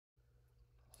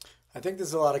I think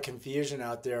there's a lot of confusion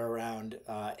out there around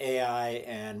AI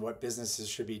and what businesses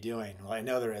should be doing. Well, I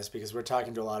know there is because we're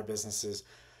talking to a lot of businesses,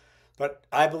 but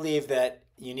I believe that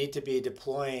you need to be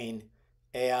deploying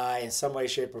AI in some way,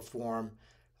 shape, or form,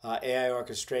 AI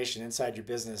orchestration inside your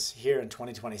business here in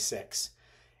 2026.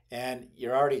 And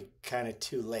you're already kind of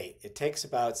too late. It takes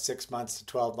about 6 months to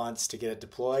 12 months to get it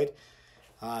deployed.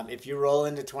 If you roll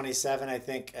into 27, I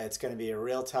think it's going to be a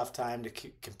real tough time to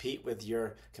compete with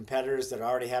your competitors that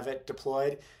already have it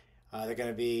deployed. They're going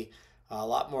to be a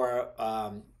lot more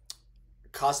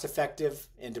cost effective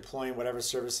in deploying whatever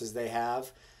services they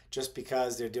have just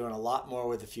because they're doing a lot more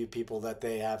with the few people that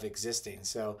they have existing.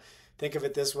 So think of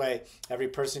it this way: every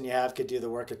person you have could do the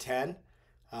work of 10.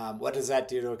 What does that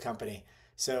do to a company?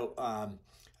 So,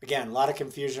 again, a lot of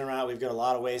confusion around. We've got a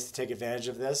lot of ways to take advantage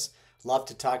of this. Love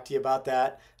to talk to you about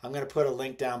that. I'm going to put a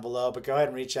link down below, but go ahead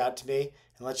and reach out to me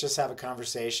and let's just have a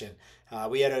conversation.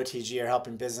 We at OTG are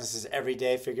helping businesses every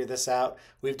day figure this out.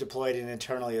 We've deployed it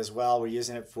internally as well. We're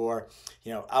using it for,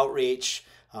 outreach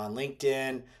on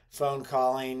LinkedIn, phone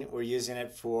calling. We're using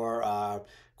it for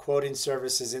quoting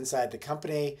services inside the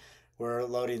company. We're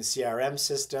loading CRM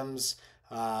systems,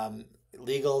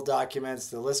 legal documents,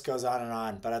 the list goes on and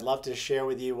on. But I'd love to share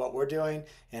with you what we're doing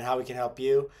and how we can help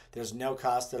you. There's no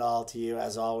cost at all to you,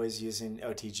 as always, using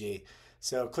OTG.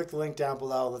 So click the link down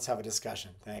below. Let's have a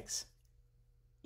discussion. Thanks.